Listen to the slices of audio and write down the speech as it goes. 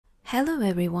Hello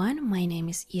everyone, my name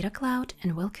is Ira Cloud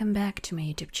and welcome back to my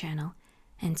YouTube channel.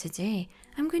 And today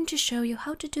I'm going to show you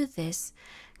how to do this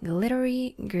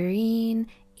glittery green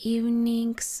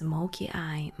evening smoky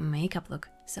eye makeup look.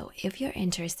 So if you're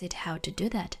interested how to do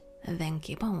that, then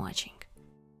keep on watching.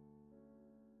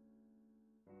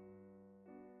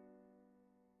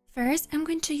 First, I'm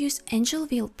going to use Angel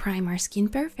Veil Primer Skin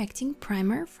Perfecting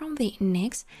Primer from the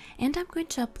NYX, and I'm going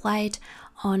to apply it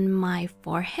on my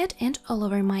forehead and all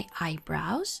over my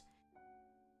eyebrows.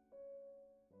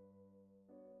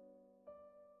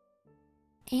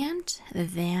 And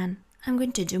then I'm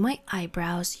going to do my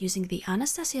eyebrows using the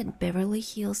Anastasia Beverly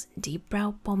Hills Deep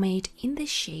Brow Pomade in the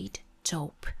shade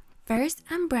Taupe. First,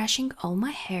 I'm brushing all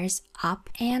my hairs up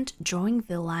and drawing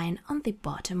the line on the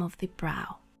bottom of the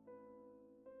brow.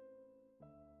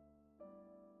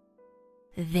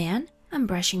 Then I'm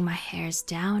brushing my hairs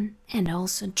down and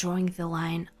also drawing the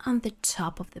line on the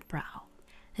top of the brow.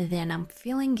 Then I'm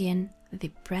filling in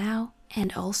the brow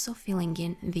and also filling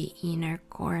in the inner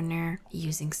corner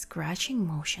using scratching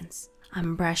motions.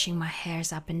 I'm brushing my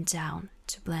hairs up and down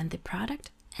to blend the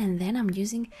product, and then I'm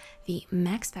using the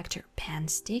Max Factor Pen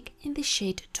Stick in the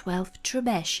shade 12 True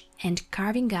Beige and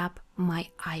carving up my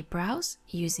eyebrows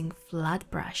using flat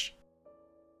brush.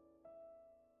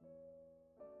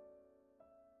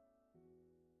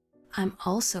 I'm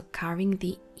also carving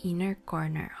the inner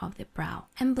corner of the brow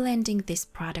and blending this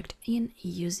product in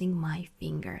using my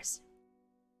fingers.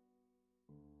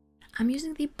 I'm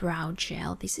using the brow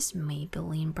gel. This is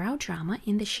Maybelline Brow Drama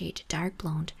in the shade Dark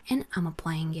Blonde, and I'm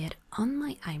applying it on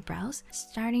my eyebrows,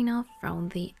 starting off from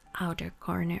the outer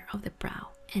corner of the brow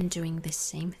and doing the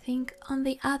same thing on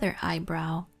the other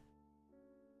eyebrow.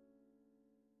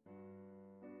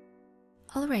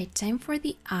 Alright, time for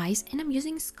the eyes, and I'm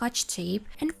using Scotch tape,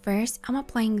 and first I'm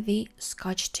applying the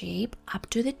Scotch tape up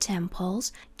to the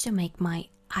temples to make my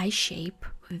eye shape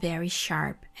very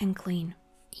sharp and clean.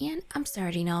 And I'm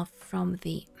starting off from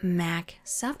the MAC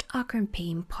Soft Ochre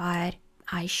Paint Pot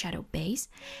eyeshadow base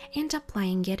and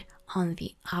applying it on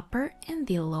the upper and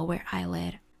the lower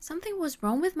eyelid. Something was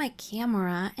wrong with my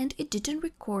camera and it didn't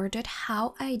record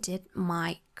how I did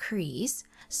my crease.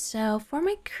 So for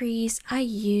my crease, I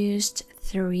used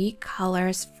 3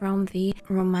 colors from the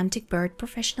Romantic Bird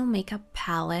Professional Makeup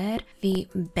palette. The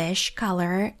beige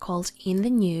color called In the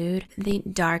Nude, the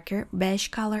darker beige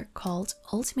color called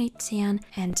Ultimate Tan,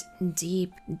 and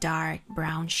deep dark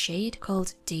brown shade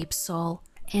called Deep Soul.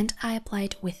 And I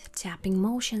applied with tapping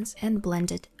motions and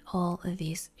blended all of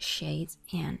these shades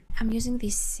in. I'm using the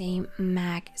same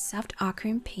MAC Soft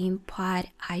Ochre Paint Pot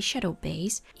eyeshadow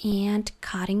base and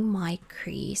cutting my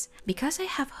crease. Because I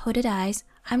have hooded eyes,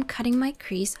 I'm cutting my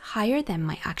crease higher than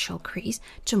my actual crease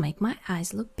to make my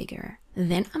eyes look bigger.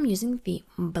 Then I'm using the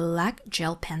black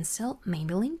gel pencil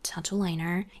Maybelline Tattoo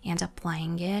Liner and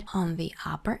applying it on the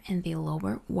upper and the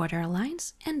lower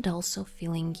waterlines and also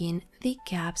filling in the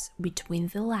gaps between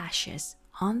the lashes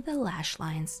on the lash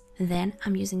lines. Then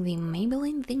I'm using the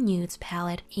Maybelline The Nudes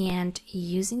palette and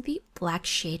using the black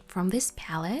shade from this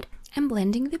palette and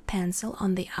blending the pencil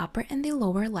on the upper and the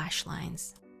lower lash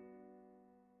lines.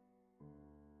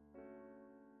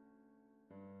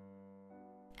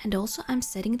 And also I'm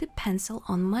setting the pencil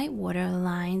on my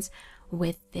waterlines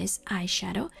with this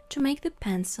eyeshadow to make the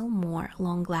pencil more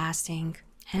long-lasting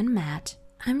and matte.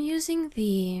 I'm using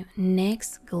the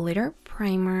NYX Glitter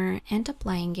Primer and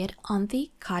applying it on the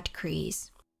cut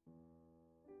crease.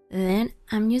 Then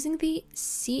I'm using the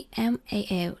CMAODU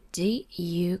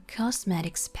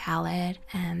Cosmetics palette,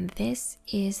 and this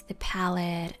is the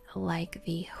palette like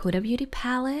the Huda Beauty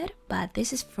palette, but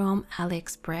this is from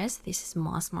AliExpress. This is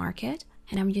Mass Market.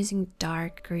 And I'm using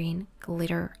dark green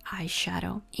glitter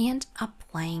eyeshadow and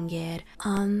applying it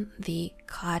on the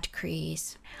cut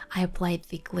crease. I applied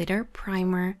the glitter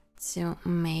primer to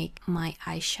make my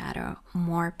eyeshadow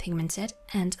more pigmented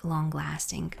and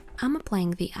long-lasting. I'm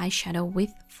applying the eyeshadow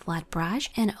with flat brush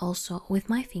and also with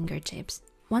my fingertips.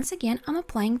 Once again, I'm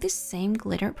applying the same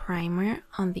glitter primer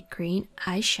on the green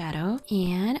eyeshadow,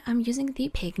 and I'm using the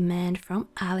pigment from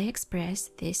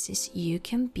AliExpress. This is You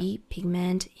Can Be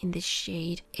pigment in the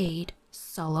shade 8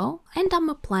 Solo, and I'm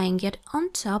applying it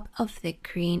on top of the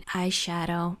green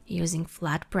eyeshadow using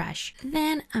flat brush.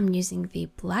 Then I'm using the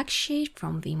black shade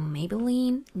from the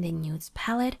Maybelline The Nudes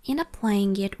palette and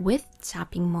applying it with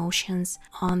tapping motions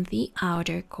on the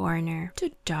outer corner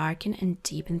to darken and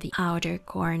deepen the outer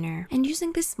corner. And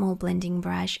using the small blending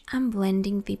brush, I'm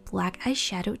blending the black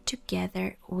eyeshadow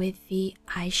together with the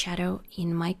eyeshadow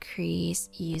in my crease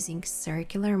using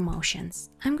circular motions.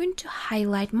 I'm going to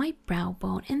highlight my brow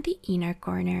bone and the inner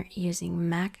corner using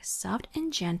MAC Soft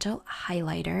and Gentle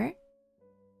Highlighter.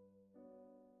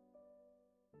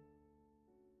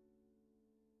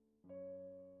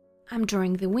 I'm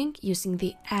drawing the wing using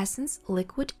the Essence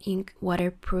Liquid Ink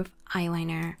Waterproof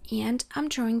Eyeliner. And I'm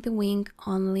drawing the wing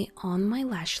only on my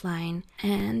lash line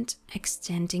and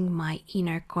extending my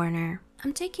inner corner.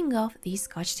 I'm taking off the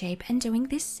Scotch tape and doing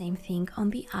the same thing on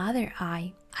the other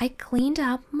eye. I cleaned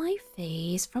up my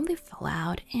face from the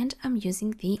fallout and I'm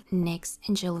using the NYX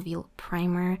Angelville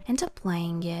primer and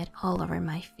applying it all over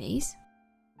my face.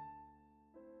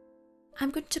 I'm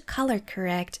going to color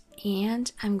correct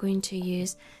and I'm going to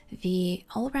use the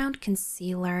all-around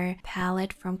concealer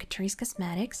palette from Catrice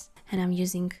Cosmetics, and I'm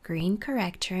using green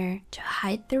corrector to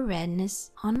hide the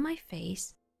redness on my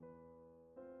face.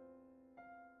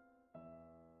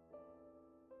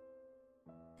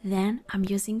 Then I'm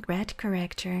using red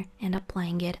corrector and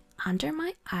applying it under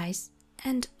my eyes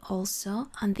and also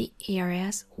on the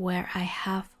areas where I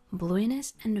have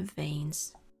bluiness and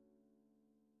veins.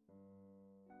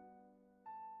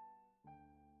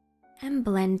 I'm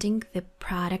blending the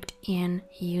product in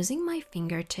using my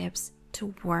fingertips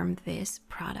to warm this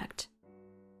product.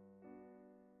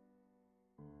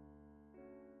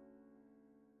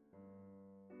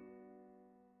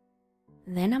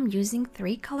 Then I'm using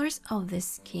 3 colors of the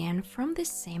skin from the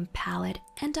same palette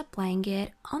and applying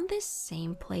it on the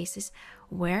same places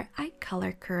where I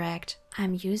color correct.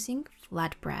 I'm using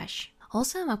flat brush.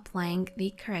 Also, I'm applying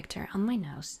the corrector on my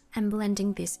nose. I'm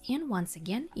blending this in once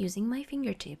again using my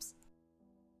fingertips.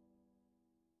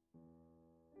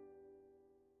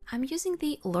 I'm using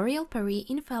the L'Oréal Paris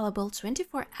Infallible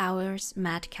 24 Hours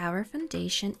Matte Cover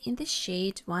Foundation in the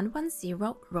shade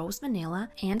 110 Rose Vanilla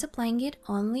and applying it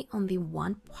only on the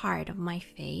one part of my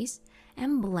face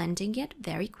and blending it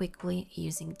very quickly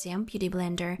using damp beauty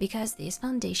blender because this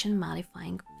foundation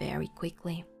mattifying very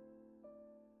quickly.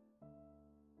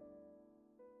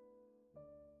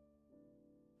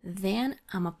 Then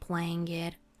I'm applying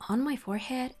it on my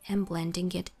forehead and blending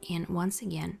it in once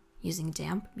again using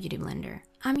damp beauty blender.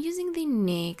 I'm using the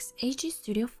NYX HD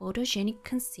Studio Photogenic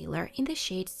Concealer in the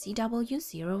shade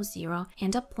CW00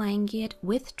 and applying it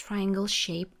with triangle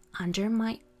shape under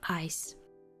my eyes.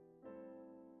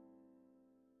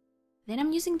 Then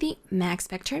I'm using the Max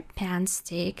Factor Pan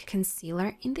Stick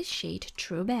Concealer in the shade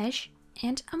True Beige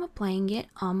and I'm applying it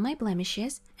on my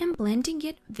blemishes and blending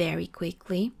it very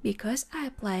quickly because I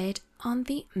apply it on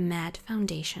the matte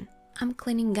foundation. I'm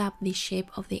cleaning up the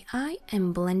shape of the eye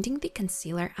and blending the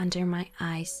concealer under my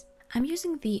eyes. I'm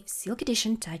using the Silk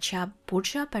Edition Touch Up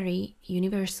Bourjois Paris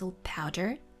Universal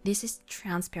Powder. This is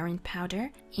transparent powder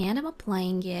and I'm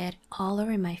applying it all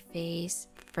over my face.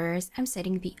 First, I'm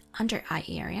setting the under eye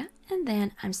area and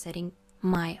then I'm setting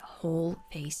my whole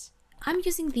face. I'm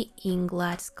using the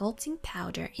Inglot Sculpting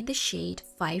Powder in the shade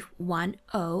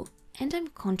 510 and I'm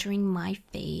contouring my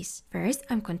face. First,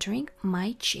 I'm contouring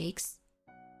my cheeks.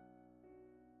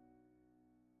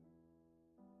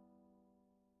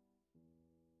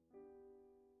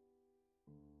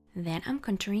 Then I'm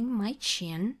contouring my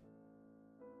chin.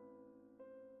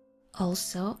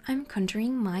 Also, I'm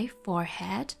contouring my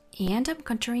forehead and I'm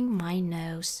contouring my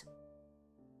nose.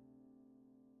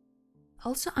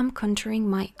 Also, I'm contouring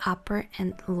my upper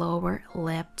and lower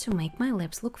lip to make my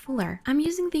lips look fuller. I'm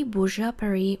using the Bourjois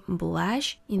Paris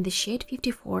blush in the shade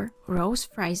 54 Rose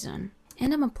Frisson.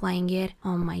 And I'm applying it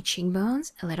on my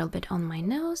cheekbones, a little bit on my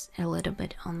nose, a little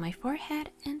bit on my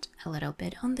forehead, and a little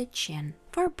bit on the chin.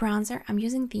 For bronzer, I'm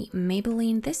using the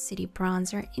Maybelline The City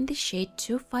Bronzer in the shade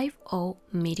 250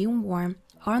 Medium Warm,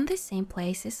 or on the same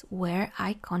places where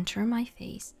I contour my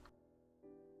face.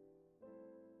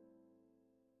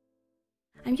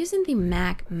 I'm using the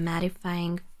MAC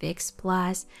Mattifying Fix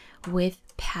Plus with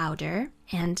powder,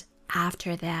 and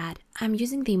after that, I'm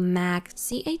using the MAC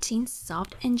C18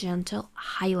 Soft and Gentle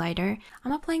Highlighter.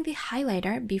 I'm applying the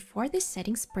highlighter before the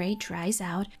setting spray dries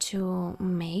out to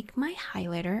make my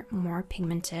highlighter more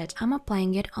pigmented. I'm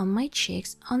applying it on my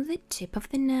cheeks, on the tip of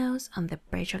the nose, on the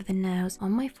bridge of the nose,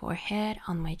 on my forehead,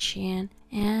 on my chin,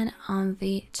 and on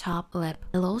the top lip,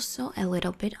 and also a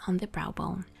little bit on the brow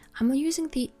bone. I'm using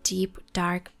the deep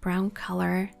dark brown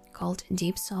color called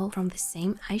Deep Soul from the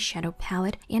same eyeshadow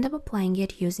palette and I'm applying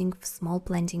it using small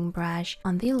blending brush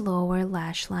on the lower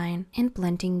lash line and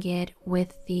blending it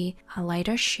with the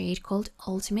lighter shade called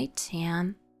Ultimate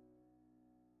Tan.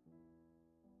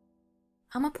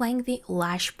 I'm applying the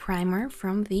lash primer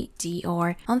from the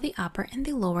Dior on the upper and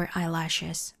the lower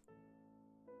eyelashes.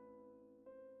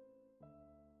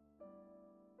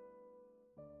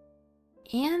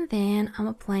 And then I'm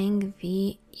applying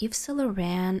the Yves Saint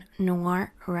Laurent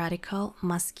Noir Radical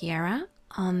Mascara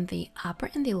on the upper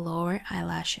and the lower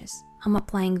eyelashes. I'm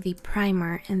applying the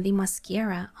primer and the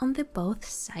mascara on the both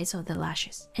sides of the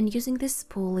lashes and using the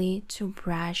spoolie to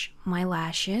brush my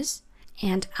lashes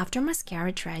And after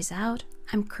mascara dries out,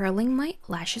 I'm curling my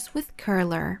lashes with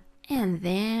curler. And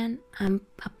then I'm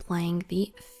applying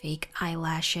the fake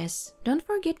eyelashes. Don't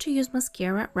forget to use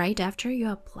mascara right after you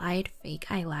applied fake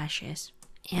eyelashes.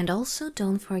 And also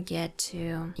don't forget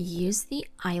to use the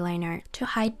eyeliner to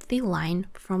hide the line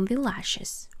from the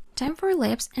lashes. Time for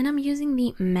lips, and I'm using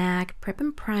the MAC Prep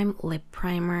and Prime Lip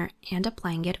Primer and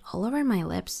applying it all over my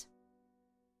lips.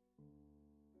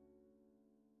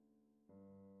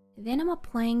 Then I'm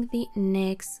applying the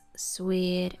NYX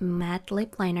Sweet Matte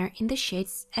Lip Liner in the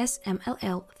shades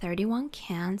SMLL 31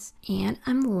 Cans, and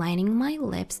I'm lining my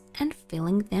lips and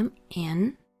filling them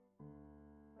in.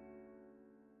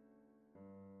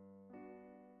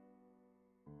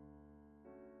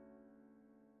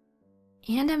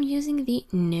 And I'm using the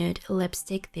nude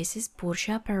lipstick. This is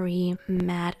Bourjois Paris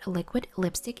Matte Liquid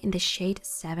Lipstick in the shade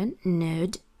 7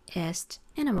 Nude Est,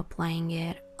 and I'm applying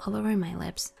it all over my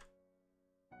lips.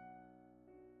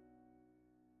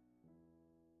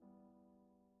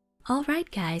 Alright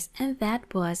guys, and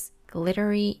that was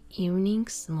glittery evening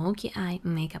smoky eye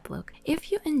makeup look.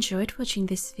 If you enjoyed watching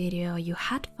this video, you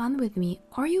had fun with me,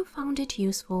 or you found it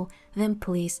useful, then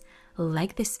please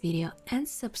like this video and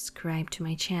subscribe to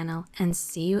my channel, and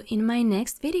see you in my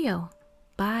next video.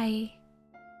 Bye!